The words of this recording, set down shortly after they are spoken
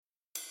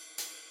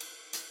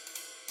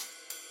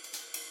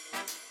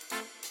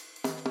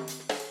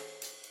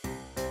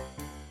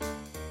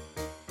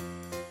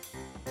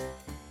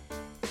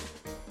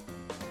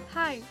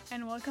Hi,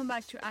 and welcome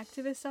back to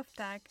Activists of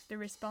Tech, the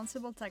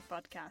Responsible Tech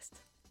Podcast.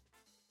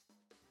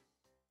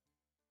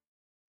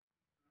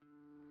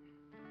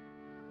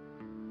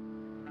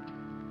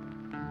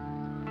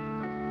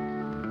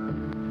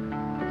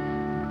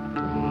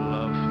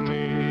 Love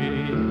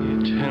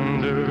me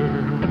tender,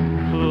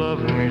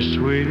 love me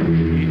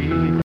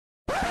sweet.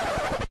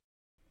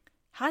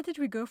 How did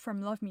we go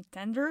from Love Me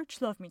Tender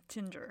to Love Me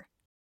Tinder?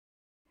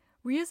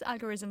 We use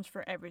algorithms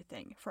for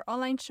everything, for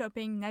online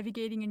shopping,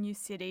 navigating a new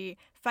city,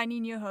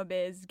 finding new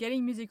hobbies,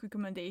 getting music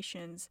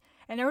recommendations,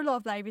 and our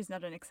love life is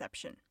not an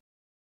exception.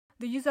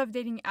 The use of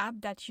dating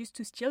apps that used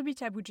to still be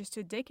taboo just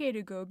a decade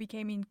ago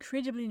became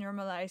incredibly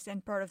normalized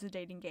and part of the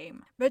dating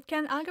game. But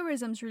can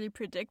algorithms really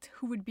predict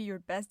who would be your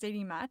best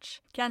dating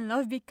match? Can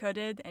love be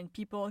coded and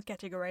people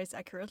categorized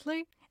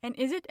accurately? And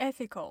is it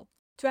ethical?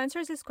 To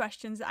answer these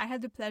questions, I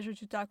had the pleasure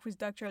to talk with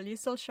Dr.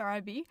 Liesel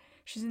Sharabi.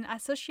 She's an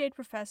associate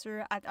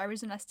professor at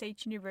Arizona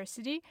State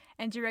University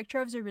and director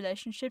of the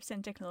Relationships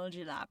and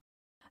Technology Lab.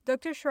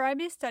 Dr.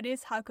 Sharabi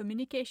studies how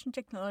communication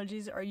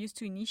technologies are used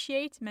to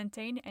initiate,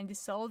 maintain, and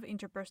dissolve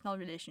interpersonal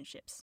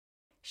relationships.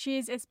 She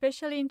is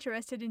especially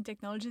interested in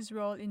technology's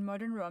role in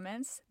modern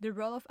romance, the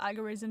role of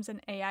algorithms and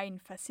AI in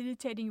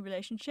facilitating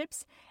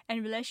relationships,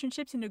 and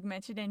relationships in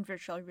augmented and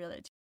virtual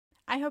reality.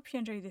 I hope you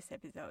enjoy this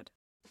episode.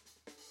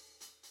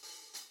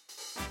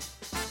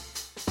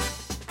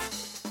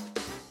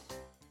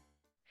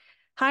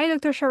 Hi,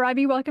 Dr.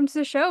 Sharabi. Welcome to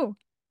the show.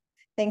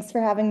 Thanks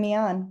for having me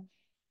on.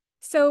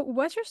 So,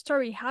 what's your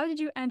story? How did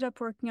you end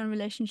up working on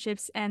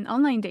relationships and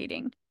online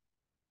dating?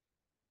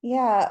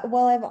 Yeah,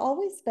 well, I've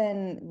always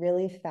been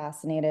really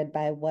fascinated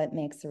by what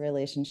makes a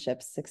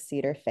relationship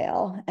succeed or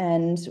fail.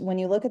 And when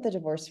you look at the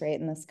divorce rate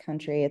in this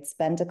country, it's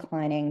been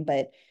declining,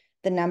 but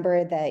the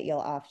number that you'll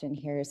often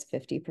hear is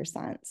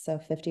 50%. So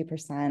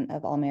 50%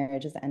 of all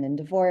marriages end in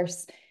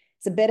divorce.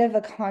 It's a bit of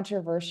a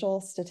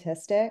controversial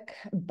statistic,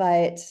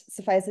 but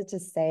suffice it to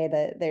say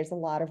that there's a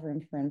lot of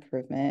room for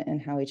improvement in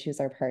how we choose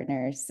our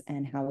partners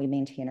and how we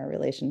maintain our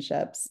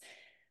relationships.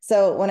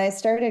 So when I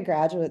started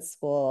graduate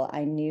school,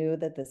 I knew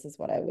that this is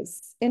what I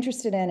was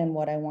interested in and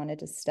what I wanted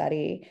to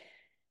study.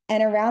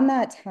 And around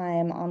that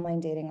time, online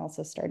dating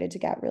also started to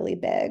get really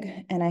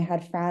big. And I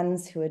had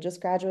friends who had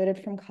just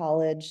graduated from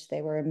college.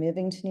 They were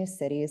moving to new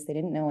cities. They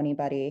didn't know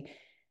anybody.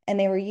 And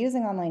they were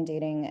using online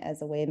dating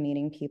as a way of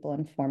meeting people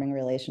and forming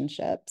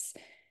relationships.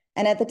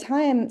 And at the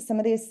time, some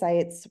of these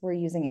sites were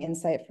using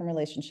insight from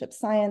relationship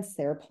science.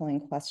 They were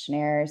pulling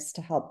questionnaires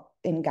to help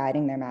in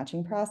guiding their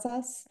matching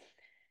process.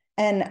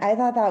 And I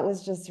thought that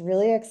was just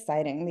really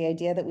exciting. The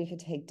idea that we could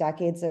take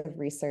decades of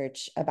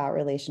research about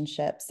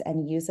relationships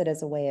and use it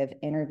as a way of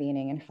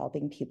intervening and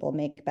helping people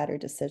make better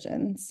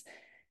decisions.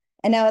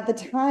 And now at the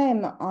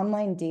time,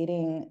 online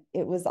dating,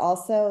 it was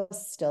also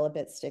still a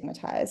bit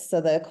stigmatized. So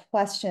the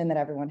question that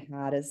everyone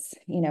had is,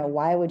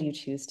 why would you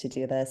choose to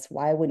do this?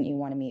 Why wouldn't you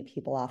want to meet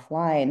people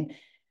offline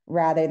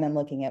rather than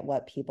looking at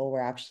what people were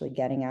actually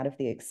getting out of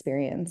the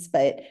experience?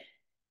 But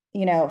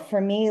for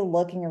me,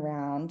 looking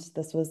around,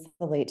 this was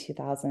the late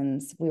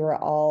 2000s. We were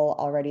all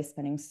already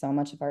spending so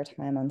much of our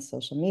time on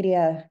social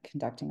media,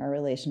 conducting our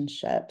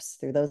relationships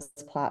through those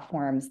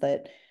platforms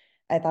that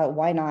I thought,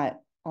 why not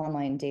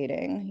online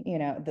dating?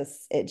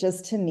 It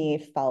just to me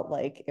felt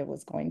like it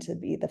was going to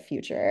be the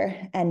future.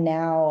 And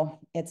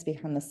now it's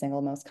become the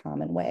single most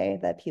common way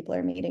that people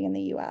are meeting in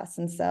the US.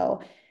 And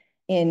so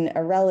in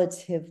a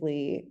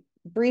relatively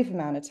brief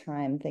amount of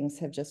time, things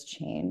have just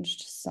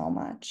changed so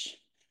much.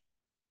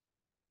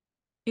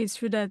 It's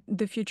true that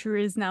the future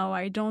is now.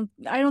 I don't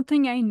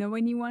think I know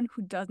anyone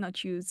who does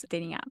not use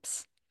dating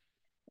apps.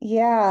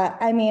 Yeah,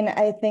 I mean,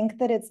 I think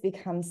that it's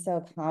become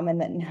so common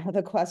that now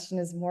the question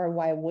is more,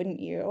 why wouldn't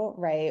you,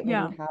 right? When you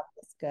Yeah. have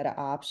this good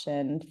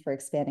option for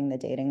expanding the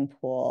dating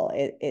pool,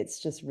 it's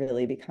just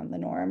really become the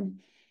norm.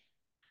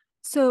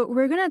 So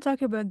we're going to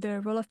talk about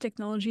the role of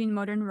technology in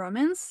modern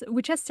romance,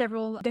 which has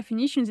several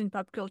definitions in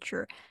pop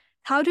culture.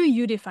 How do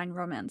you define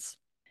romance?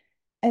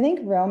 I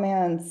think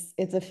romance,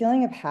 it's a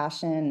feeling of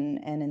passion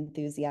and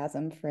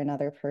enthusiasm for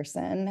another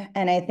person.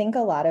 And I think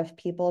a lot of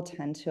people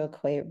tend to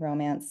equate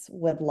romance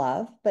with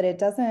love, but it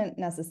doesn't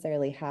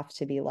necessarily have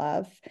to be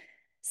love.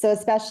 So,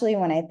 especially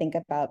when I think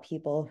about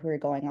people who are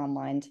going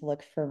online to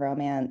look for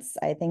romance,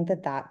 I think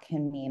that that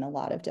can mean a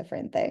lot of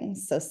different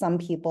things. So, some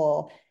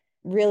people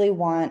really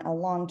want a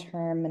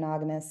long-term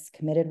monogamous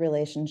committed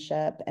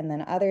relationship, and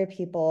then other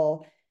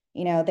people,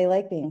 they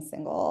like being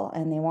single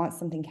and they want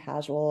something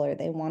casual or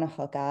they want to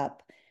hook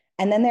up.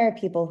 And then there are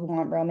people who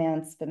want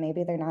romance, but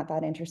maybe they're not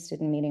that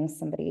interested in meeting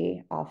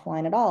somebody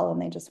offline at all, and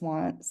they just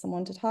want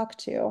someone to talk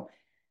to.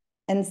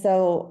 And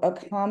so a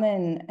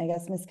common, I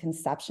guess,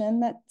 misconception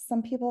that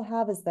some people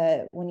have is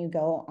that when you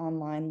go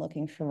online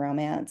looking for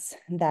romance,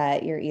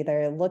 that you're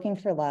either looking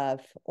for love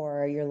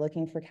or you're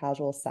looking for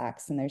casual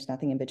sex, and there's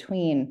nothing in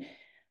between,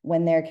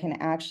 when there can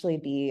actually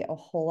be a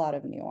whole lot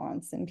of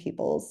nuance in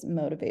people's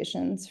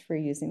motivations for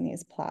using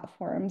these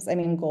platforms. I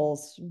mean,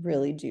 goals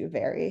really do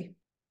vary.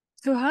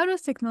 So how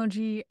does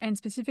technology, and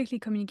specifically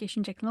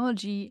communication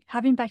technology,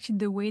 have impacted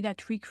the way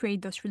that we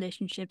create those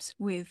relationships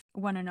with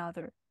one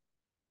another?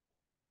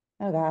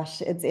 Oh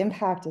gosh, it's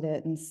impacted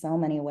it in so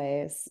many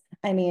ways.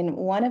 I mean,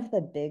 one of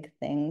the big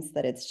things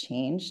that it's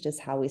changed is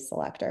how we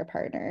select our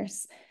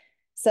partners.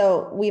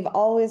 So we've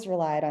always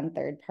relied on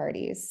third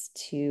parties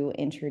to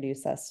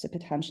introduce us to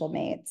potential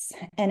mates.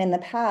 And in the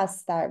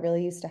past, that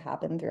really used to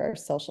happen through our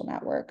social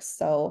networks.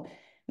 So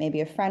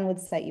maybe a friend would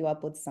set you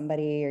up with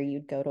somebody, or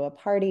you'd go to a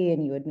party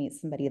and you would meet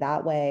somebody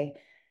that way.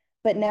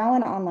 But now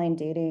in online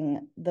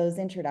dating, those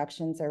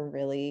introductions are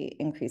really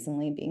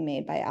increasingly being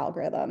made by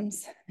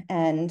algorithms.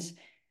 And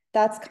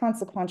that's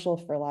consequential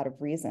for a lot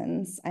of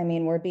reasons. I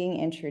mean, we're being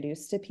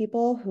introduced to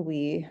people who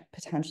we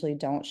potentially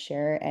don't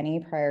share any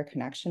prior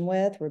connection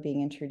with. We're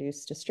being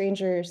introduced to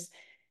strangers,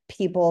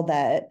 people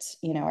that,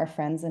 our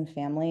friends and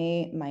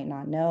family might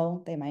not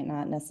know, they might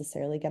not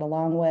necessarily get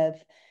along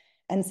with.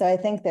 And so I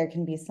think there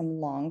can be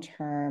some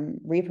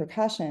long-term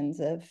repercussions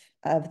of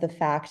the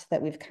fact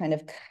that we've kind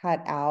of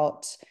cut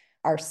out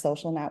our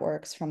social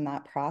networks from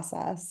that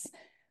process.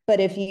 But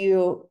if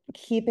you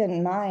keep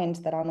in mind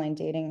that online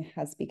dating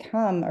has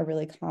become a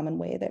really common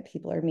way that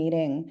people are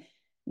meeting,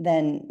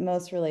 then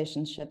most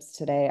relationships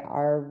today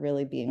are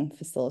really being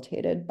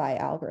facilitated by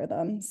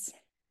algorithms.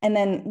 And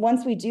then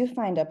once we do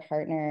find a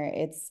partner,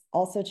 it's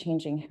also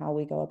changing how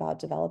we go about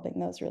developing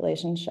those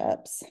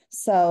relationships.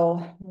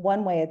 So,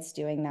 one way it's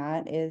doing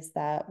that is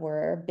that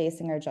we're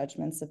basing our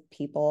judgments of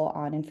people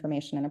on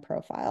information in a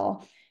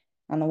profile.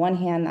 On the one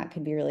hand, that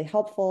could be really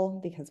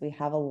helpful because we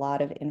have a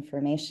lot of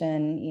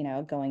information,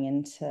 going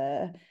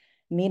into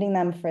meeting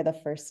them for the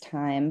first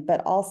time,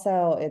 but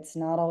also it's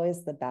not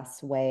always the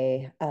best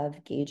way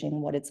of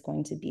gauging what it's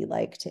going to be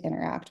like to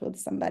interact with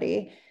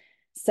somebody.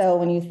 So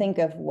when you think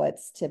of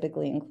what's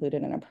typically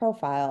included in a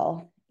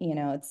profile,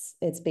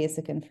 it's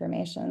basic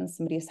information,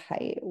 somebody's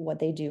height, what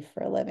they do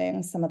for a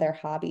living, some of their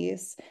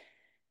hobbies.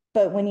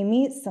 But when you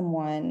meet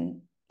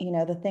someone,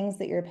 the things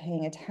that you're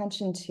paying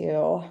attention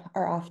to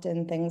are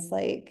often things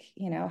like,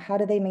 how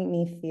do they make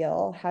me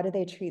feel? How do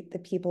they treat the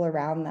people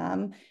around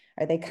them?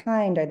 Are they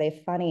kind? Are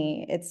they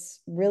funny? It's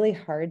really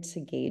hard to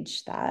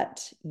gauge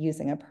that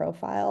using a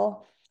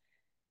profile.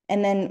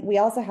 And then we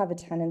also have a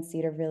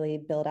tendency to really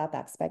build up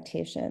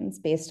expectations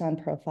based on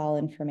profile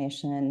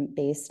information,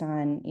 based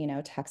on,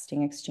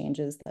 texting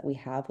exchanges that we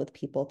have with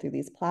people through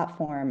these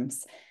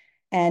platforms.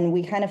 And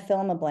we kind of fill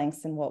in the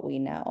blanks in what we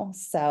know.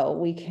 So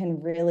we can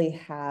really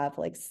have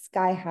like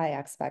sky high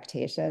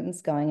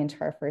expectations going into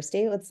our first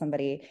date with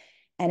somebody.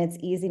 And it's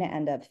easy to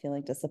end up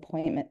feeling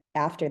disappointment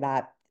after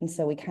that. And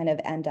so we kind of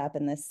end up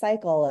in this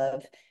cycle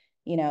of,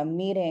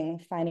 meeting,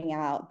 finding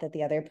out that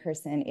the other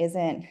person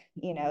isn't,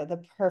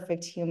 the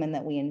perfect human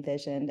that we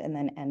envisioned, and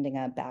then ending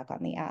up back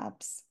on the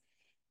apps.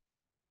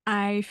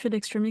 I feel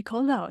extremely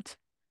called out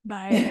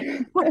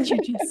by what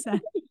you just said.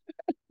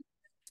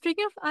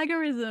 Speaking of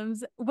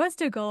algorithms, what's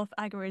the goal of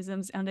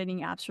algorithms on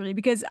dating apps really?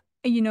 Because,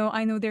 I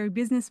know their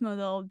business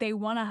model, they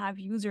want to have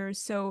users.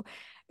 So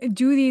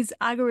do these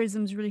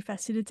algorithms really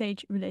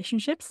facilitate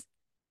relationships?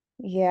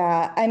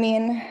 Yeah, I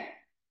mean,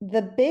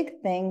 the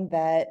big thing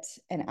that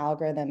an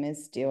algorithm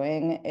is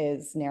doing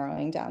is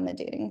narrowing down the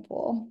dating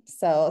pool.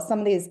 So some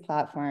of these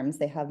platforms,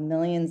 they have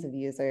millions of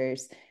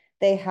users.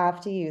 They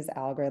have to use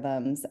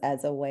algorithms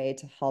as a way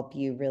to help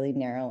you really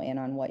narrow in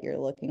on what you're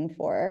looking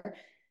for.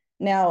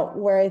 Now,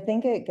 where I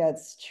think it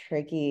gets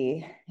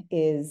tricky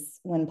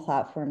is when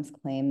platforms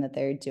claim that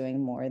they're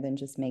doing more than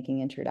just making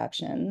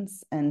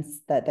introductions, and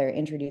that they're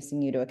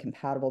introducing you to a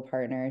compatible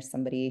partner,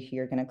 somebody who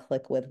you're going to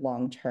click with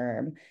long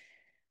term.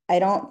 I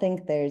don't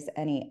think there's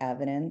any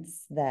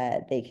evidence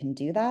that they can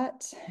do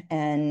that.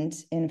 And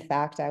in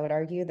fact, I would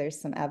argue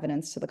there's some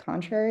evidence to the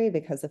contrary,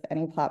 because if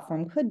any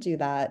platform could do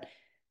that,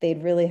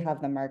 they'd really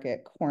have the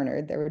market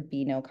cornered. There would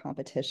be no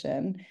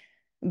competition.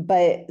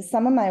 But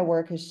some of my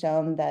work has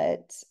shown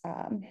that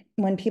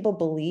when people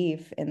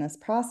believe in this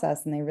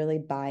process and they really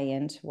buy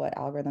into what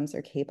algorithms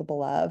are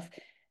capable of,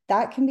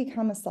 that can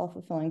become a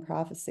self-fulfilling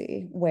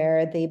prophecy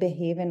where they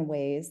behave in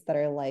ways that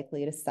are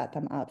likely to set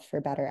them up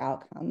for better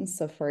outcomes.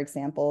 So, for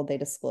example, they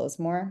disclose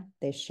more,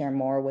 they share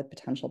more with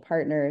potential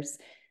partners,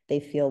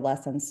 they feel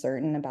less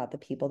uncertain about the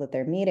people that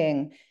they're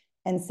meeting.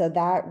 And so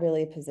that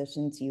really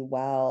positions you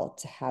well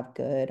to have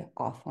good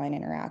offline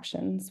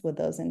interactions with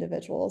those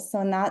individuals. So,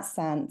 in that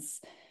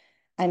sense,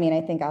 I mean, I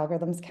think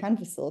algorithms can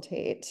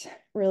facilitate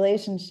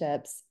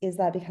relationships. Is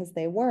that because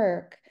they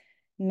work?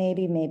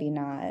 Maybe, maybe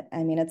not.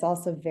 I mean, it's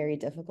also very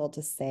difficult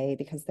to say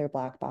because they're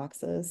black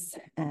boxes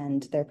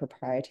and they're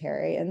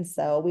proprietary. And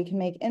so we can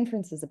make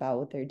inferences about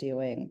what they're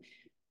doing,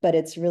 but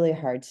it's really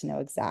hard to know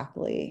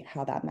exactly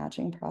how that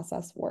matching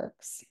process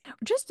works.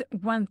 Just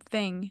one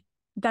thing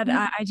that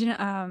I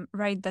didn't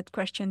write that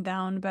question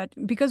down, but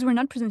because we're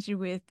not presented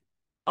with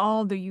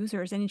all the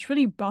users, and it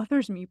really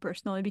bothers me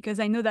personally because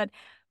I know that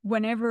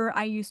whenever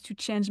I used to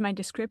change my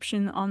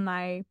description on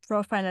my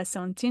profile as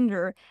on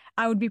Tinder,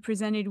 I would be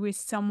presented with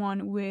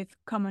someone with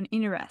common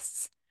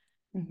interests.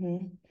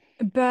 Mhm.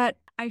 But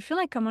I feel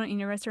like common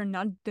interests are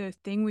not the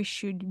thing we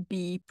should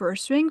be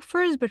pursuing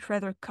first, but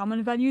rather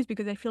common values,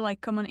 because I feel like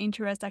common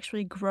interests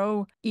actually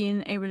grow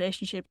in a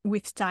relationship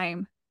with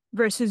time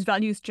versus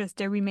values just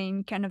they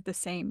remain kind of the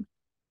same.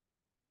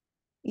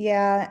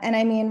 Yeah, and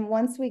I mean,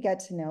 once we get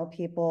to know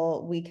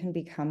people, we can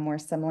become more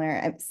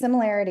similar.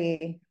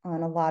 Similarity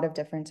on a lot of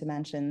different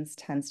dimensions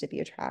tends to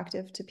be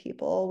attractive to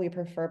people. We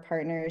prefer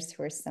partners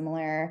who are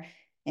similar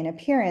in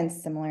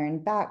appearance, similar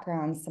in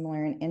background,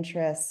 similar in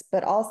interests,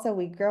 but also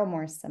we grow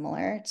more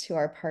similar to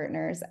our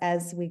partners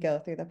as we go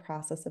through the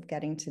process of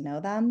getting to know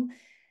them.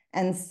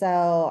 And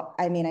so,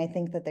 I mean, I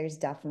think that there's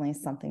definitely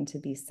something to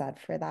be said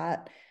for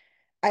that.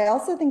 I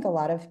also think a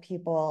lot of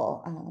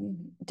people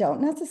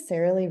don't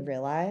necessarily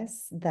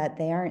realize that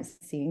they aren't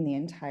seeing the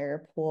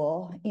entire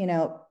pool. You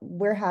know,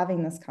 we're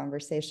having this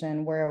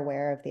conversation, we're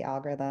aware of the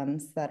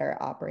algorithms that are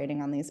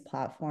operating on these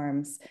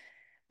platforms.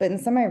 But in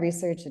some of my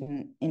research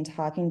and in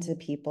talking to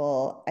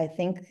people, I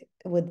think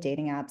with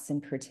dating apps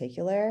in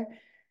particular,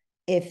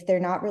 if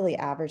they're not really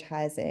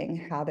advertising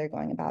how they're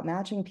going about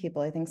matching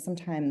people, I think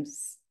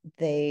sometimes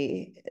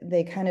they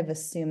kind of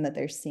assume that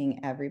they're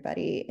seeing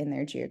everybody in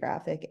their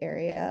geographic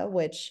area,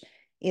 which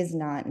is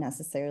not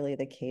necessarily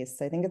the case.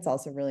 So I think it's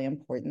also really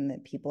important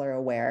that people are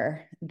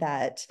aware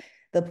that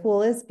the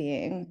pool is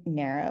being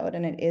narrowed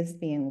and it is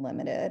being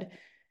limited.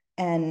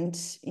 And,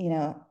 you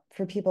know,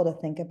 for people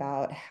to think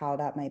about how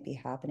that might be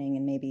happening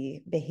and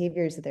maybe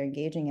behaviors that they're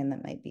engaging in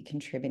that might be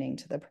contributing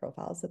to the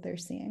profiles that they're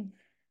seeing.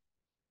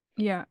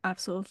 Yeah,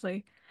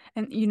 absolutely.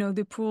 And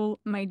the pool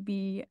might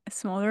be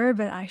smaller,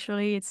 but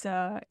actually it's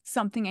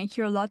something I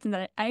hear a lot and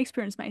that I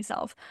experience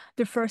myself.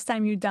 The first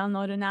time you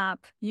download an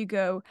app, you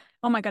go,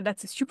 "Oh my God,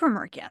 that's a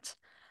supermarket."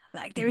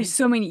 Like there is Mhm.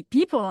 so many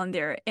people on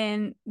there.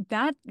 And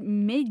that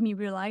made me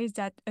realize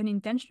that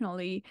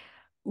unintentionally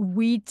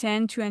we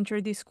tend to enter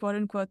this quote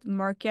unquote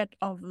market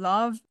of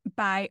love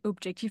by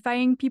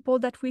objectifying people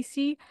that we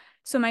see.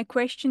 So my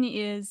question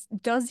is,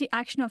 does the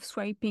action of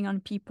swiping on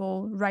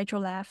people, right or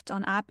left,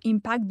 on app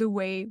impact the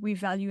way we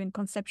value and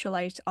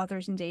conceptualize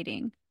others in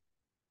dating?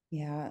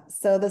 Yeah.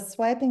 So the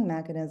swiping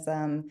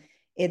mechanism,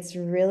 it's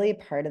really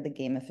part of the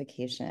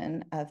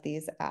gamification of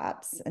these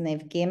apps. And they've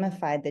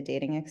gamified the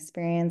dating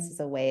experience as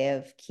a way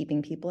of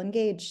keeping people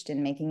engaged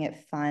and making it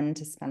fun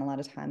to spend a lot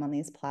of time on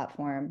these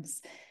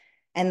platforms.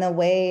 And the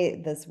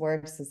way this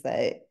works is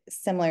that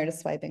similar to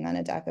swiping on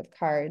a deck of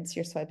cards,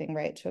 you're swiping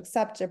right to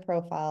accept a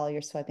profile,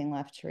 you're swiping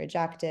left to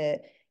reject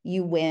it.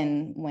 You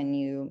win when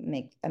you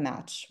make a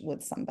match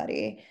with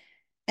somebody.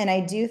 And I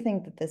do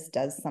think that this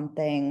does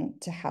something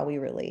to how we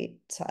relate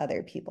to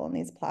other people in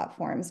these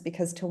platforms,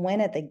 because to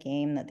win at the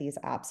game that these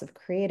apps have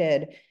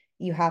created,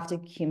 you have to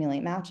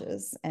accumulate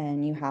matches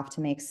and you have to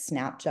make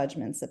snap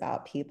judgments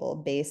about people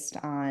based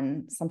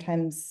on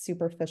sometimes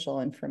superficial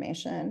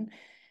information.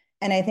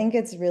 And I think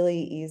it's really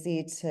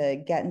easy to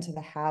get into the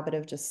habit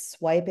of just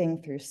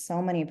swiping through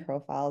so many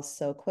profiles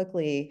so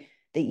quickly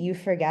that you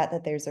forget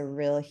that there's a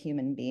real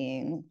human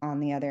being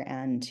on the other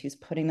end who's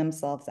putting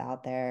themselves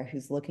out there,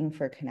 who's looking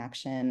for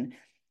connection.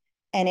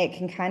 And it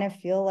can kind of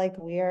feel like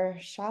we are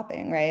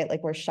shopping, right?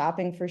 Like we're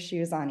shopping for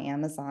shoes on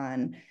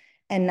Amazon,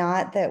 and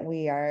not that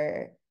we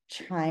are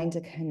trying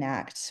to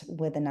connect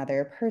with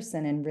another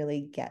person and really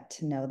get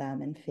to know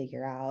them and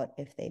figure out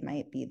if they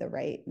might be the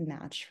right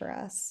match for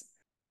us.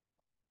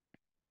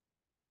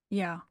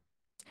 Yeah.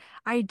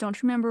 I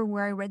don't remember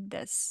where I read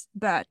this,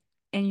 but,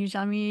 and you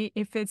tell me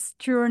if it's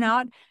true or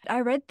not. I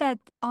read that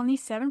only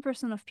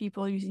 7% of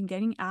people using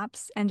dating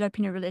apps end up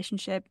in a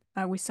relationship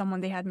with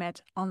someone they had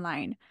met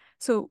online.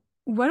 So,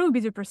 what would be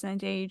the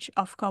percentage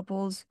of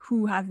couples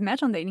who have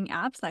met on dating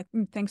apps, like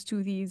thanks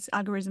to these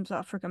algorithms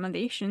of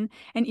recommendation?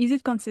 And is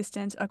it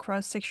consistent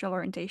across sexual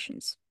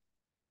orientations?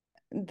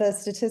 The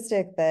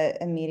statistic that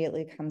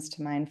immediately comes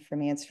to mind for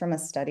me, it's from a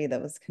study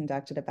that was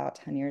conducted about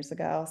 10 years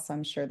ago. So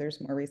I'm sure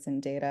there's more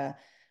recent data,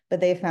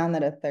 but they found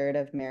that a third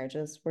of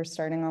marriages were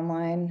starting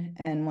online.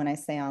 And when I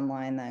say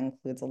online, that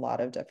includes a lot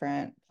of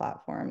different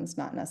platforms,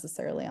 not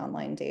necessarily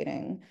online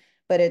dating.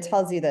 But it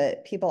tells you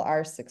that people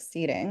are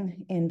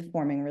succeeding in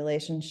forming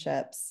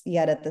relationships.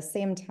 Yet at the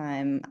same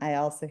time, I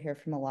also hear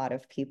from a lot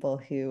of people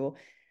who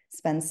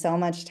spend so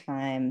much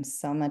time,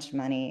 so much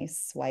money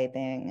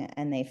swiping,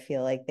 and they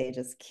feel like they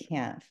just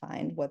can't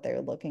find what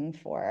they're looking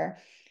for.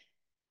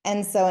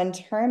 And so in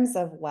terms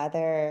of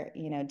whether,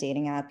 you know,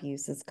 dating app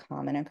use is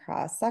common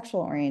across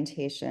sexual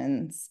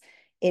orientations,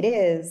 it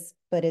is,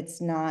 but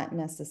it's not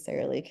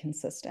necessarily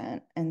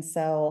consistent. And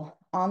so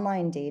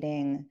online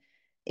dating,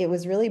 it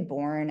was really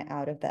born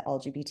out of the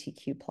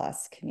LGBTQ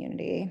plus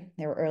community.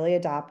 They were early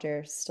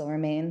adopters, still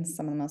remain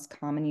some of the most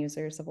common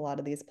users of a lot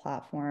of these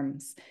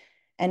platforms.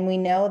 And we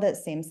know that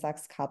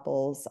same-sex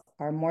couples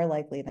are more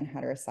likely than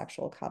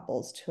heterosexual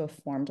couples to have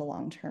formed a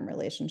long-term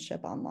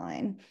relationship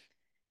online.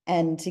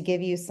 And to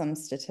give you some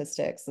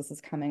statistics, this is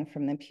coming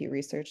from the Pew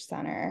Research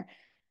Center.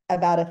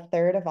 About a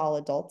third of all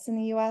adults in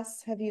the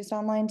US have used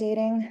online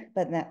dating,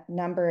 but that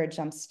number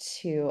jumps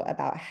to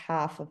about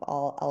half of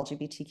all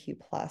LGBTQ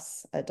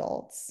plus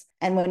adults.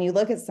 And when you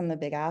look at some of the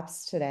big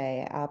apps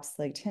today, apps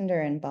like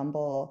Tinder and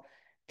Bumble,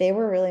 they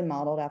were really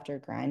modeled after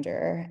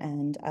Grindr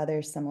and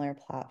other similar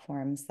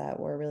platforms that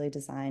were really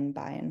designed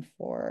by and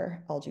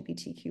for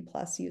LGBTQ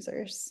plus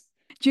users.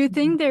 Do you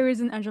think there is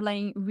an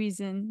underlying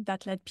reason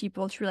that led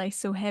people to rely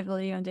so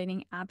heavily on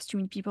dating apps to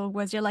meet people?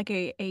 Was there like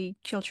a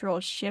cultural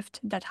shift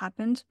that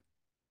happened?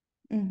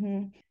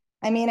 hmm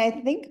I mean, I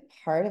think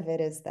part of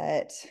it is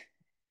that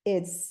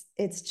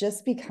it's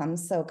just become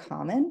so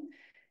common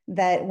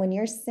that when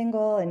you're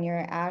single and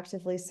you're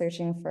actively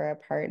searching for a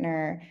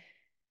partner,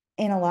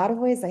 in a lot of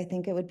ways, I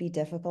think it would be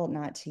difficult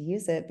not to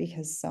use it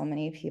because so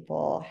many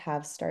people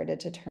have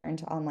started to turn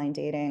to online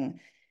dating.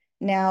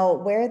 Now,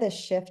 where the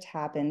shift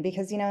happened,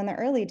 because, in the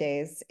early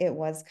days, it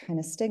was kind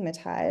of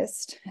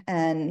stigmatized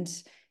and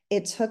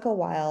it took a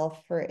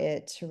while for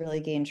it to really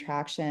gain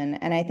traction.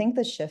 And I think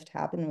the shift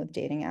happened with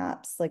dating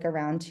apps like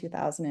around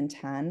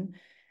 2010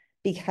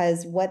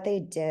 because what they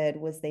did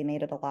was they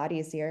made it a lot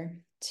easier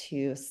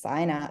to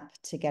sign up,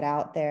 to get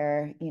out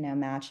there,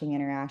 matching,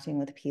 interacting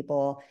with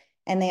people.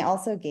 And they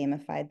also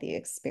gamified the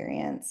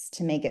experience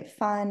to make it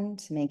fun,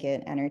 to make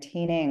it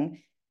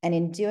entertaining. And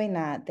in doing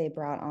that, they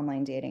brought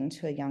online dating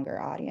to a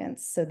younger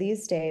audience. So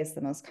these days,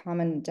 the most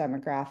common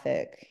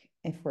demographic,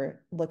 if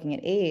we're looking at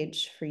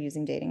age for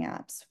using dating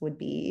apps, would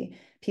be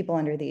people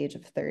under the age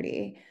of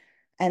 30.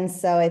 And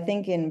so I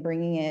think in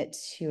bringing it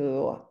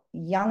to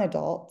young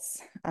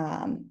adults,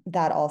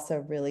 that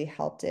also really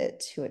helped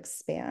it to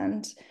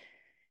expand.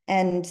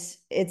 And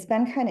it's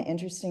been kind of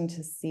interesting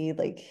to see,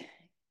 like,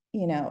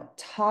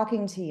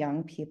 talking to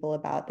young people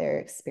about their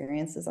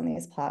experiences on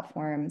these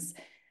platforms.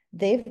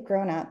 They've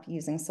grown up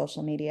using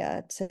social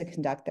media to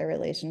conduct their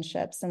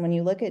relationships. And when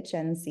you look at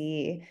Gen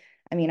Z,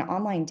 I mean,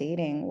 online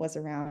dating was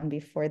around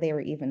before they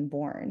were even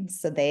born.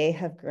 So they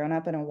have grown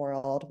up in a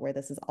world where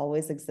this has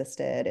always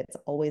existed. It's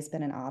always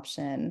been an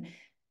option.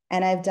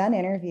 And I've done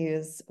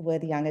interviews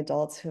with young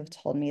adults who have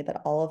told me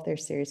that all of their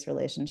serious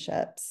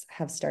relationships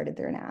have started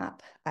through an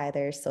app,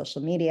 either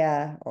social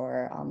media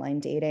or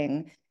online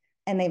dating.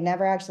 And they've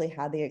never actually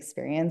had the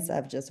experience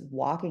of just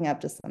walking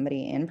up to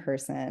somebody in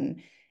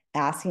person,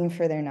 asking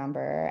for their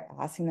number,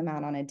 asking them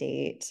out on a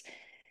date,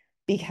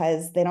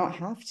 because they don't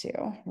have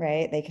to,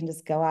 right? They can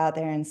just go out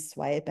there and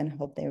swipe and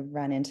hope they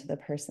run into the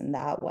person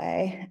that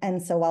way.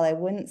 And so while I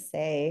wouldn't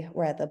say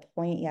we're at the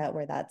point yet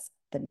where that's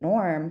the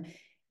norm,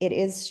 it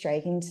is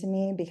striking to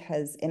me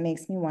because it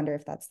makes me wonder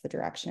if that's the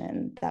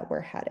direction that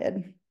we're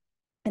headed.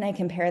 And I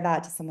compare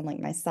that to someone like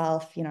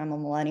myself. I'm a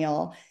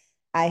millennial.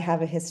 I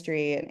have a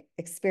history and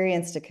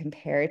experience to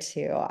compare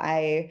to.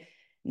 I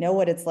know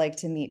what it's like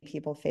to meet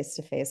people face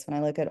to face. When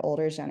I look at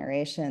older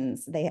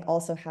generations, they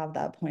also have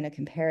that point of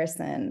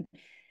comparison.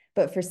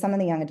 But for some of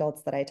the young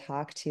adults that I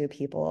talk to,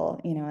 people,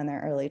 in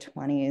their early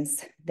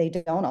 20s, they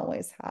don't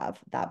always have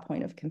that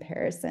point of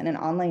comparison. And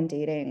online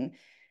dating,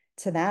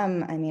 to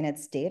them, I mean,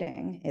 it's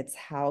dating. It's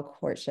how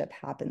courtship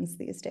happens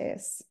these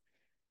days.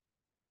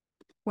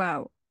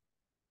 Wow.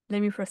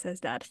 Let me process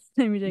that.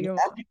 Let me take a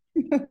moment.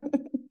 Yeah.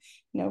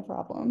 No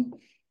problem.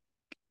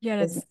 Yeah,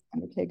 Gives me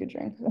that's time to take a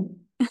drink.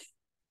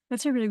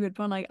 that's a really good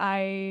point. Like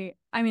I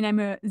mean I'm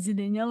a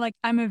zillennial. Like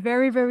I'm a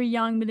very, very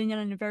young millennial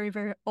and a very,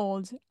 very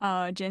old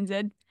Gen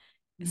Z.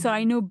 So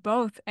I know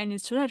both, and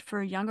it's true that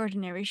for a younger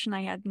generation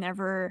I had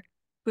never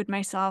put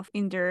myself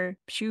in their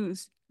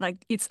shoes.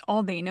 Like it's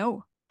all they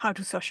know, how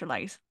to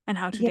socialize and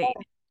how to Yeah, date.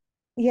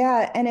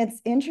 yeah, and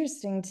it's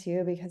interesting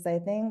too because I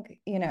think,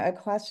 a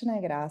question I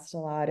get asked a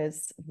lot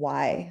is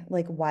why?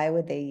 Like, why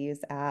would they use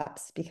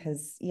apps?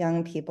 Because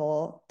young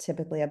people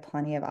typically have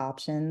plenty of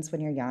options.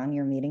 When you're young,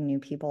 you're meeting new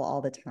people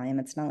all the time.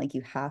 It's not like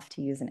you have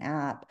to use an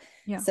app.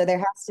 Yeah. So there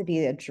has to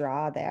be a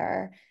draw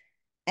there.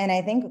 And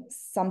I think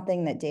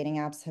something that dating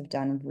apps have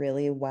done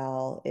really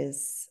well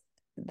is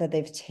that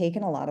they've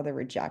taken a lot of the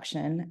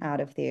rejection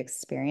out of the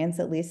experience,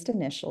 at least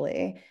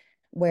initially,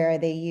 where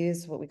they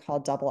use what we call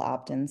double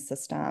opt-in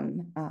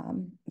system,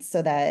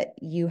 so that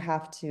you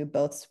have to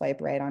both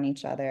swipe right on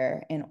each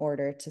other in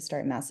order to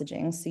start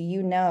messaging.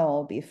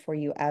 So before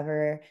you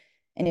ever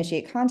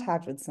initiate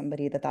contact with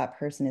somebody that that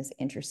person is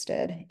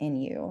interested in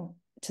you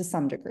to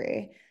some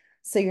degree.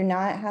 So you're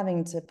not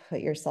having to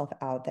put yourself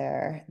out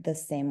there the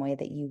same way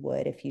that you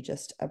would if you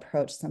just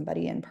approach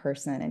somebody in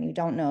person and you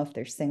don't know if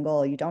they're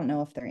single, you don't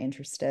know if they're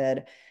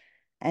interested.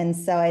 And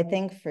so I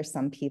think for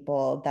some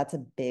people, that's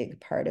a big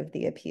part of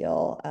the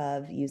appeal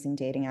of using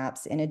dating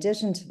apps, in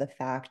addition to the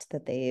fact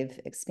that they've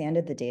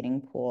expanded the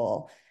dating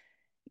pool.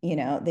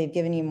 They've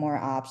given you more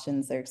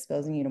options, they're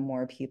exposing you to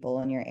more people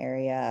in your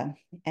area,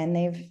 and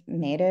they've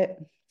made it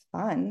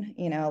fun.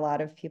 A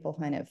lot of people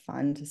find it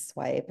fun to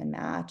swipe and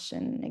match,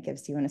 and it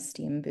gives you an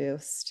esteem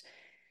boost.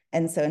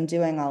 And so, in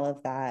doing all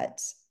of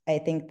that, I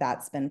think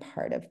that's been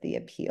part of the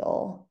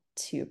appeal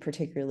to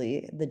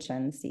particularly the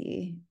Gen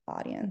Z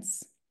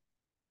audience.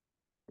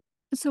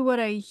 So what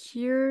I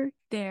hear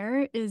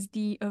there is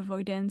the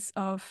avoidance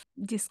of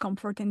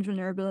discomfort and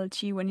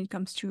vulnerability when it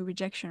comes to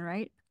rejection,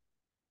 right?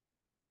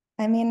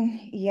 I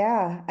mean,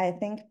 yeah, I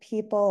think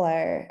people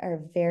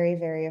are very,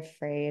 very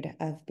afraid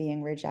of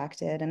being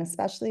rejected, and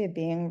especially of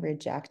being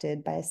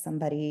rejected by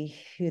somebody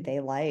who they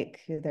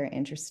like, who they're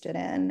interested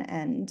in.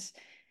 And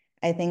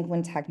I think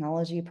when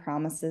technology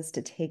promises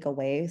to take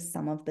away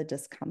some of the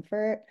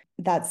discomfort,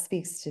 that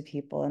speaks to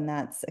people, and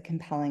that's a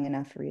compelling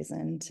enough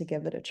reason to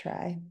give it a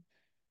try.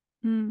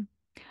 Hmm.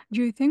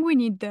 Do you think we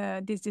need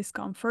this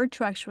discomfort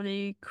to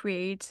actually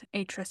create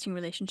a trusting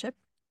relationship?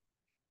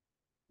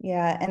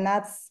 Yeah, and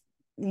that's,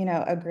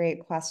 a great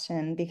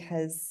question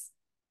because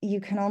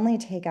you can only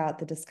take out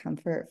the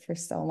discomfort for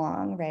so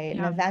long, right? And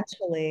Yeah.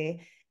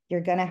 eventually you're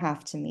going to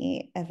have to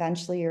meet.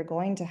 Eventually you're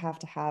going to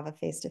have a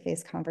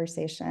face-to-face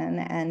conversation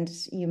and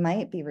you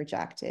might be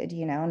rejected,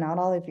 not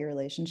all of your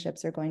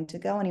relationships are going to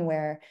go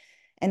anywhere.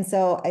 And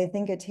so I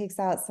think it takes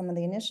out some of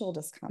the initial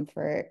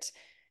discomfort.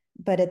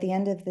 But at the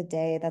end of the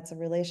day, that's a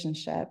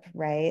relationship,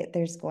 right?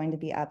 There's going to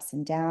be ups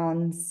and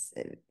downs,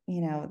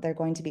 they're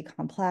going to be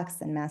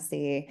complex and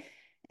messy.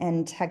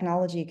 And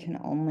technology can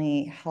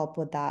only help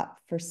with that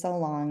for so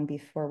long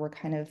before we're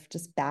kind of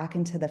just back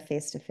into the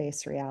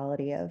face-to-face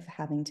reality of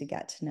having to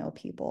get to know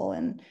people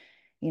and,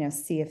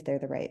 see if they're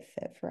the right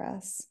fit for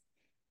us.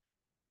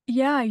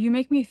 Yeah, you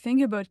make me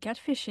think about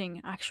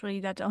catfishing, actually,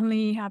 that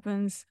only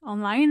happens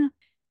online.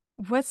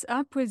 What's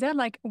up with that?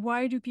 Like,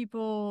 why do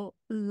people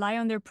lie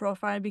on their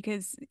profile?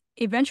 Because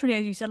eventually,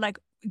 as you said, like,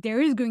 there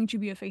is going to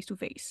be a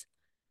face-to-face.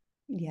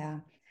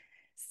 Yeah.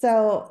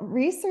 So,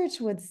 research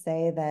would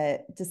say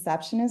that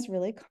deception is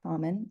really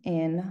common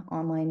in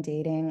online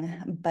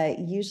dating, but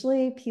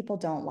usually people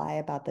don't lie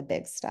about the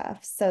big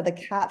stuff. So, the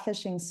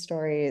catfishing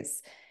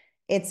stories,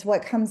 it's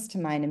what comes to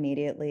mind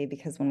immediately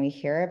because when we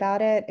hear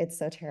about it, it's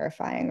so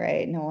terrifying,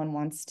 right? No one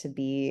wants to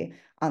be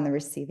on the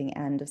receiving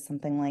end of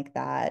something like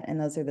that. And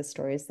those are the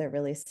stories that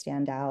really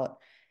stand out.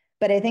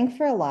 But I think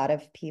for a lot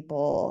of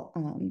people,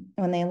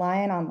 when they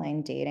lie in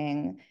online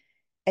dating,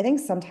 I think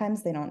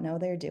sometimes they don't know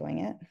they're doing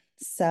it.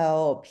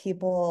 So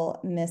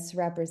people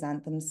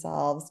misrepresent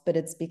themselves, but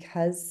it's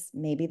because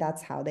maybe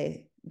that's how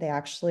they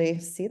actually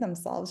see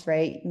themselves,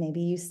 right?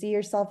 Maybe you see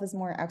yourself as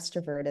more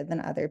extroverted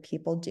than other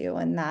people do,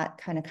 and that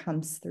kind of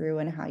comes through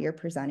in how you're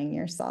presenting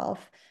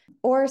yourself.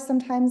 Or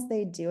sometimes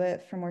they do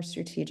it for more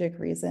strategic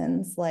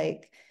reasons,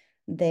 like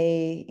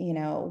they,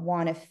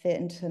 want to fit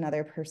into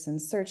another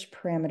person's search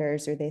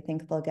parameters, or they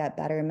think they'll get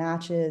better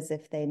matches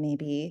if they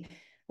maybe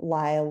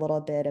lie a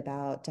little bit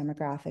about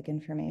demographic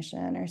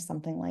information or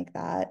something like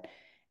that.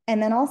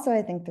 And then also,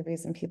 I think the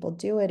reason people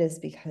do it is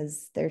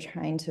because they're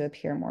trying to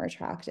appear more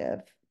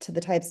attractive to the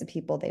types of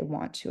people they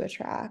want to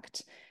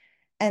attract.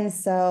 And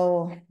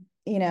so,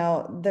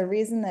 the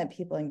reason that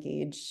people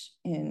engage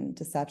in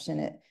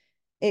deception,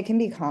 it can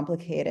be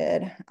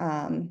complicated.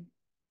 And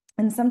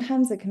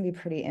sometimes it can be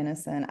pretty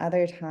innocent.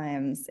 Other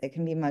times it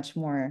can be much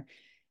more,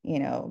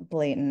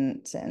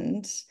 blatant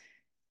and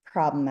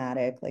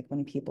problematic, like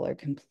when people are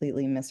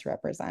completely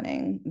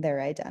misrepresenting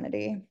their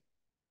identity.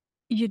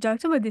 You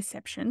talked about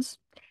deceptions,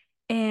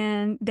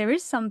 and there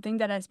is something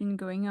that has been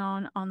going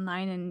on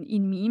online and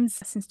in memes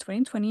since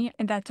 2020,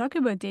 and that talk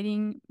about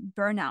dating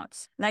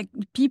burnouts. Like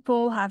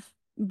people have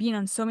been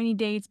on so many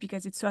dates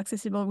because it's so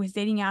accessible with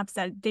dating apps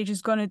that they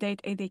just go on a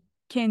date and they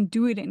can't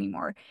do it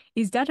anymore.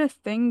 Is that a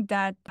thing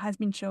that has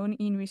been shown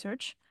in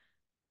research?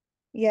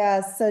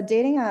 Yeah, so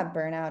dating app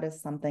burnout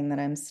is something that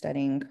I'm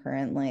studying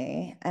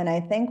currently. And I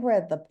think we're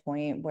at the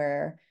point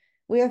where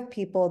we have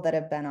people that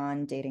have been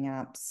on dating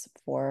apps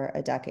for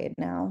a decade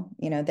now.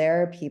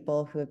 There are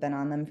people who have been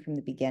on them from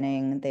the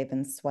beginning. They've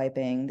been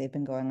swiping, they've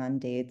been going on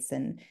dates,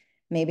 and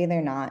maybe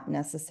they're not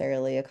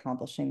necessarily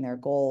accomplishing their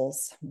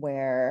goals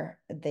where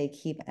they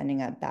keep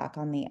ending up back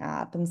on the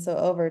app. And so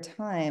over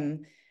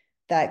time,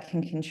 that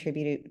can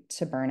contribute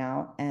to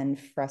burnout and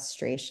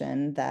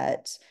frustration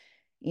that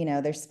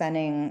they're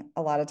spending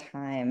a lot of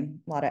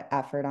time, a lot of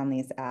effort on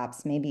these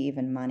apps, maybe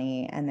even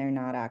money, and they're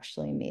not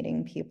actually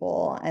meeting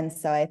people. And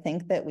so I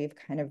think that we've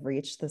kind of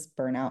reached this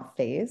burnout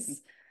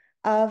phase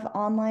of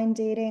online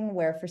dating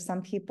where for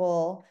some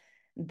people,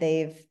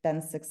 they've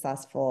been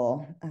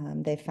successful,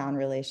 they've found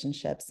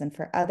relationships, and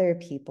for other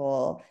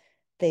people,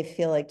 they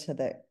feel like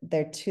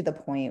they're to the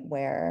point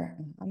where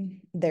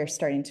they're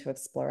starting to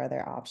explore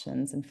other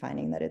options and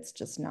finding that it's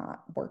just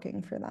not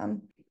working for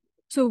them.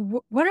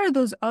 So what are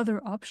those other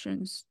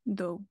options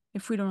though,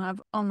 if we don't have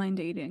online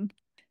dating?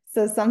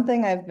 So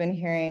something I've been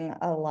hearing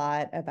a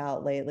lot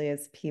about lately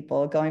is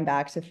people going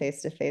back to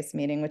face-to-face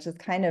meeting, which is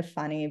kind of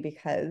funny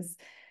because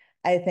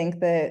I think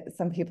that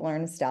some people are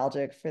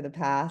nostalgic for the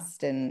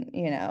past and,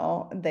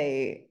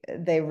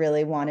 they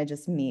really want to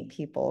just meet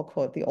people,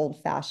 quote, the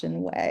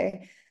old-fashioned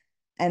way.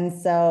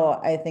 And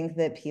so I think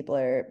that people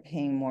are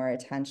paying more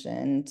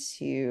attention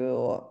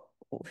to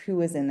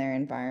who is in their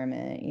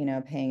environment,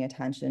 paying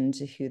attention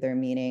to who they're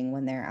meeting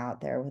when they're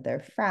out there with their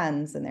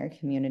friends and their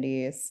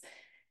communities.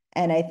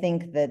 And I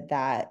think that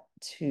that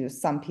to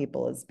some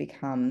people has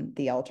become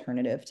the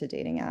alternative to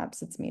dating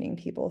apps. It's meeting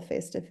people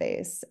face to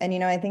face.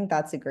 And, I think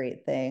that's a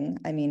great thing.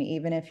 I mean,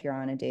 even if you're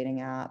on a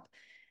dating app,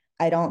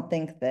 I don't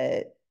think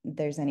that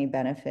there's any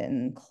benefit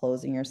in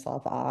closing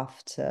yourself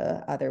off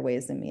to other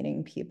ways of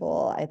meeting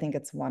people. I think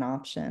it's one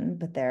option,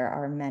 but there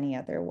are many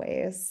other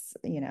ways,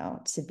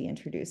 to be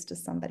introduced to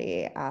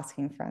somebody,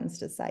 asking friends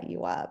to set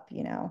you up,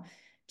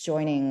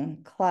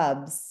 joining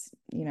clubs,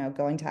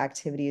 going to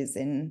activities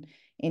in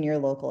your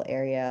local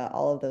area.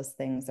 All of those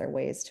things are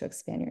ways to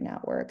expand your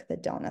network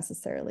that don't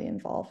necessarily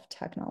involve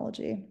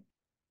technology.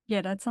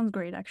 Yeah, that sounds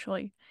great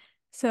actually.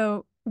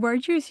 So, where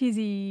do you see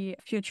the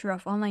future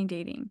of online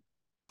dating?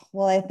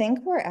 Well, I think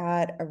we're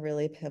at a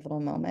really pivotal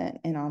moment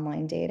in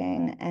online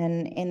dating.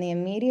 And in the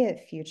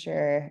immediate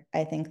future,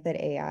 I think that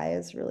AI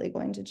is really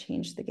going to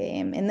change the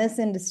game in this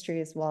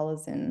industry as well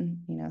as in,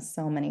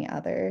 so many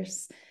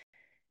others.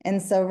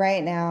 And so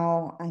right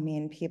now, I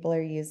mean, people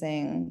are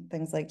using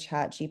things like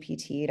Chat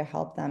GPT to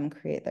help them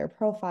create their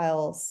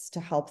profiles, to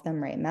help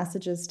them write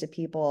messages to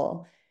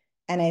people.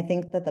 And I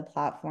think that the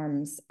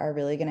platforms are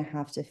really going to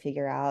have to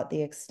figure out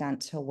the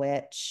extent to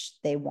which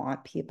they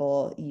want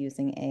people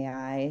using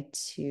AI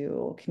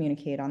to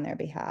communicate on their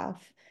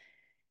behalf.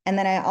 And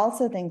then I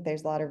also think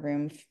there's a lot of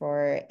room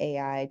for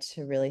AI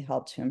to really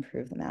help to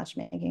improve the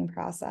matchmaking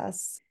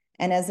process.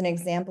 And as an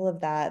example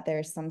of that,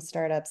 there's some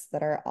startups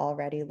that are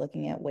already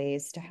looking at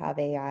ways to have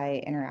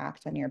AI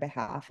interact on your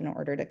behalf in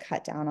order to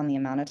cut down on the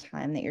amount of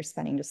time that you're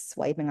spending just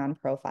swiping on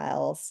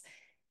profiles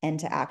and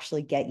to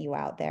actually get you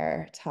out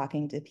there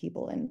talking to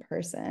people in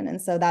person.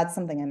 And so that's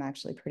something I'm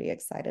actually pretty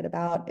excited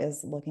about,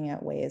 is looking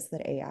at ways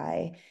that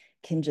AI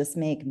can just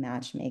make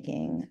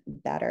matchmaking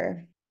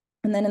better.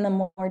 And then in the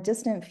more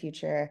distant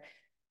future,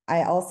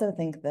 I also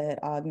think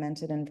that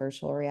augmented and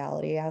virtual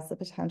reality has the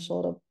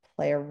potential to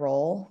play a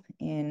role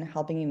in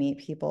helping you meet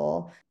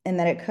people, and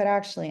that it could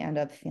actually end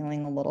up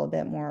feeling a little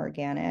bit more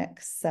organic.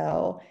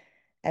 So,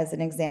 as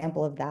an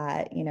example of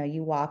that,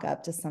 you walk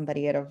up to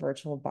somebody at a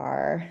virtual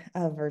bar,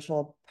 a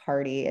virtual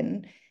party,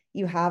 and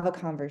you have a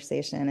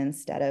conversation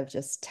instead of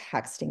just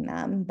texting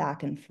them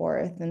back and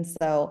forth. And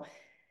so,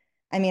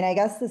 I mean, I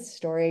guess the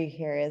story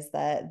here is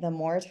that the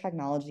more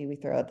technology we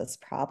throw at this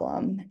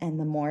problem and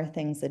the more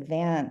things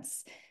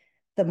advance,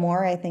 the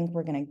more I think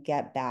we're going to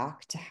get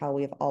back to how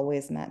we've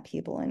always met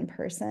people in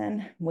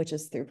person, which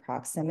is through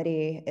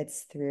proximity,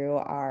 it's through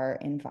our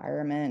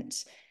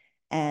environment,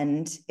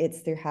 and it's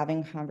through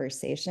having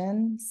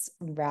conversations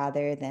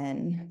rather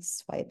than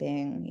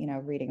swiping,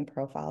 reading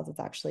profiles. It's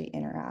actually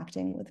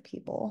interacting with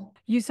people.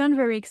 You sound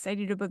very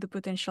excited about the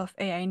potential of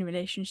AI in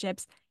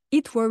relationships.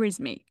 It worries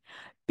me Yeah.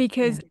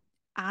 because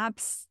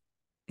apps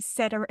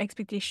set our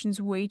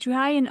expectations way too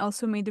high and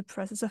also made the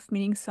process of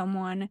meeting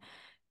someone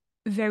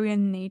very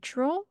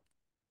unnatural.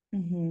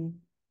 Mm-hmm.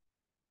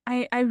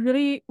 I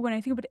really, when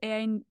I think about AI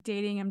and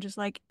dating, I'm just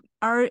like,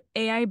 are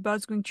AI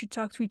bots going to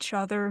talk to each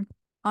other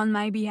on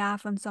my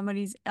behalf, on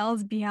somebody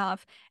else's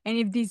behalf? And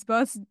if these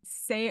bots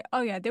say,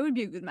 oh yeah, they would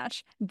be a good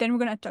match, then we're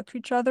gonna talk to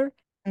each other.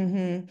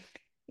 Mm-hmm.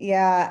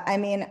 Yeah, I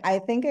mean, I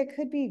think it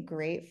could be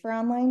great for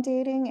online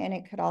dating, and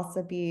it could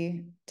also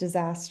be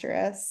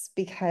disastrous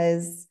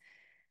because,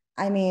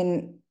 I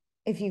mean,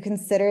 if you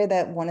consider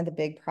that one of the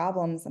big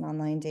problems in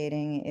online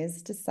dating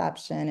is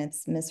deception,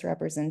 it's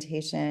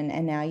misrepresentation,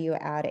 and now you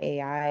add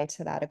AI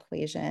to that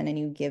equation and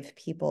you give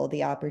people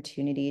the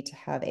opportunity to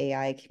have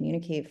AI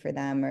communicate for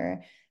them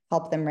or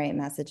help them write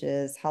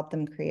messages, help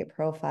them create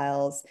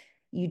profiles,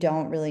 you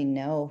don't really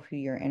know who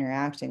you're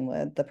interacting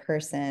with, the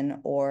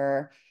person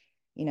or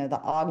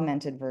the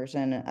augmented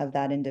version of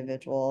that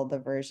individual, the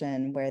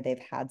version where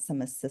they've had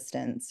some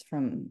assistance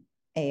from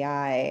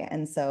AI.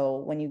 And so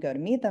when you go to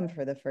meet them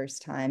for the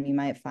first time, you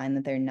might find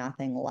that they're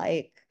nothing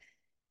like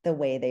the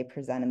way they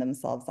presented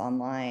themselves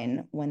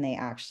online when they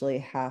actually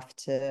have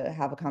to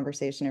have a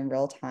conversation in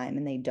real time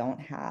and they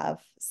don't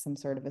have some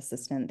sort of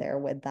assistant there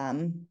with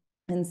them.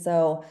 And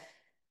so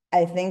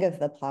I think if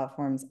the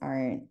platforms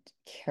aren't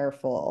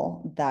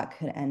careful, that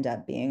could end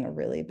up being a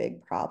really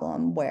big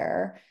problem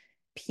where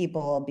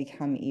people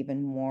become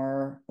even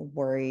more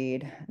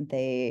worried.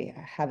 They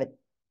have a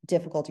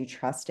difficulty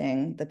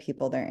trusting the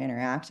people they're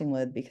interacting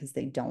with because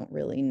they don't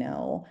really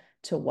know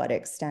to what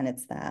extent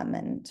it's them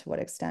and to what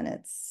extent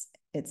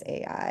it's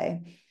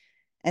AI.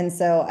 And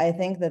so I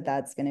think that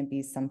that's going to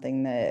be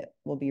something that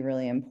will be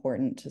really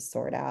important to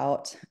sort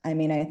out. I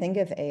mean, I think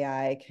if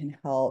AI can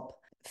help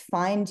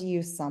find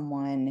you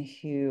someone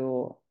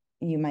who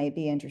you might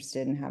be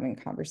interested in having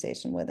a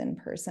conversation with in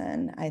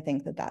person, I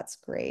think that that's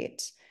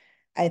great.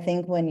 I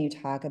think when you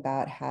talk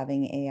about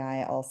having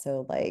AI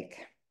also like,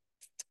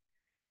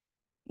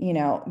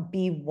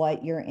 be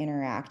what you're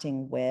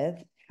interacting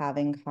with,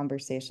 having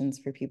conversations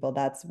for people,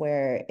 that's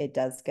where it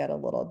does get a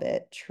little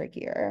bit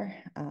trickier.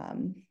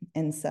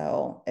 And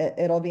so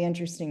it'll be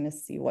interesting to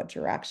see what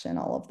direction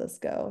all of this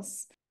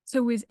goes.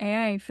 So with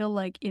AI, I feel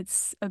like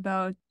it's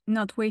about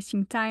not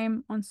wasting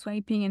time on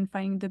swiping and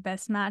finding the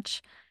best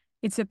match.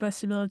 It's a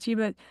possibility,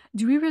 but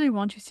do we really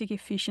want to seek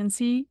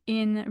efficiency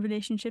in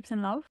relationships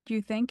and love? Do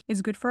you think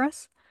is good for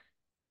us?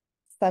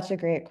 Such a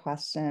great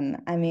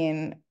question. I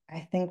mean,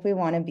 I think we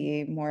want to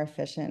be more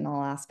efficient in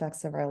all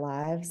aspects of our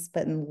lives,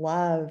 but in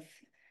love,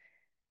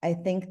 I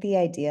think the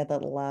idea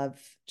that love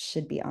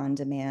should be on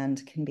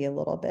demand can be a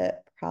little bit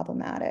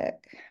problematic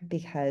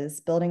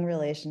because building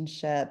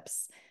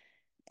relationships,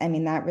 I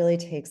mean, that really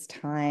takes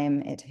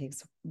time, it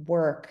takes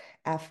work,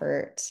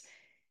 effort,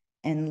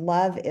 and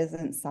love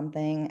isn't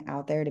something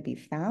out there to be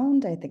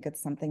found. I think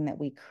it's something that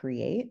we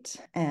create.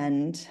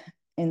 And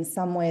in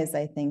some ways,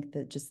 I think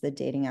that just the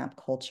dating app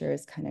culture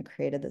has kind of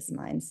created this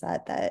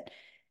mindset that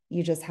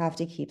you just have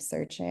to keep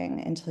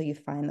searching until you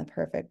find the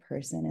perfect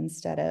person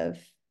instead of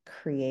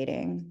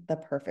creating the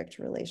perfect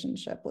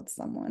relationship with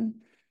someone.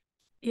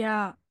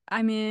 Yeah,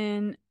 I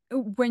mean,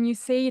 when you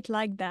say it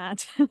like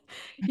that,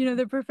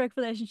 the perfect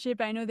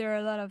relationship, I know there are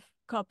a lot of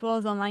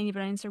couples online,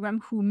 even on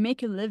Instagram, who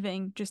make a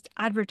living just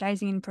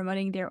advertising and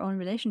promoting their own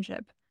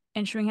relationship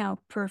and showing how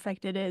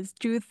perfect it is.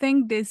 Do you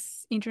think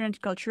this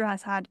internet culture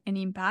has had an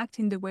impact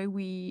in the way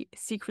we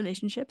seek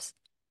relationships?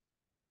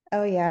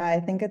 Oh, yeah, I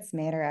think it's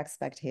made our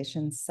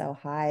expectations so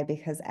high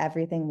because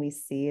everything we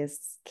see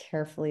is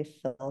carefully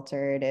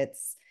filtered.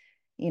 It's,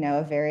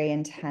 a very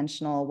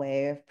intentional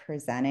way of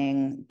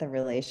presenting the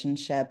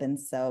relationship. And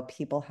so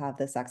people have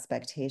this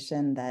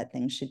expectation that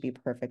things should be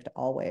perfect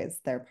always,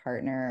 their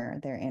partner,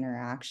 their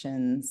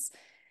interactions.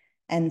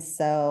 And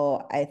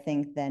so I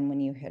think then when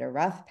you hit a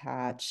rough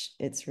patch,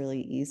 it's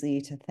really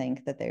easy to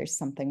think that there's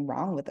something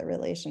wrong with the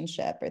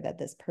relationship or that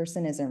this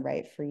person isn't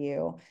right for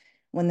you.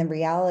 When the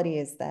reality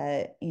is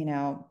that,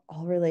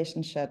 all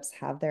relationships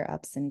have their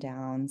ups and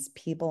downs,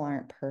 people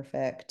aren't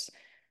perfect.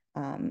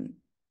 Um,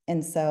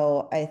 and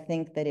so I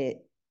think that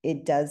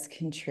it does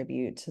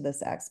contribute to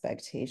this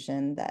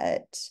expectation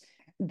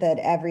that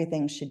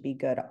everything should be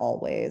good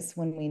always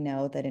when we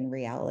know that in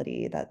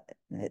reality that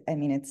I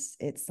mean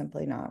it's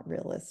simply not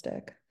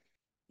realistic.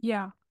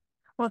 Yeah.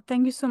 Well,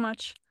 thank you so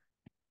much.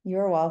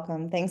 You're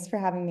welcome. Thanks for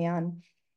having me on.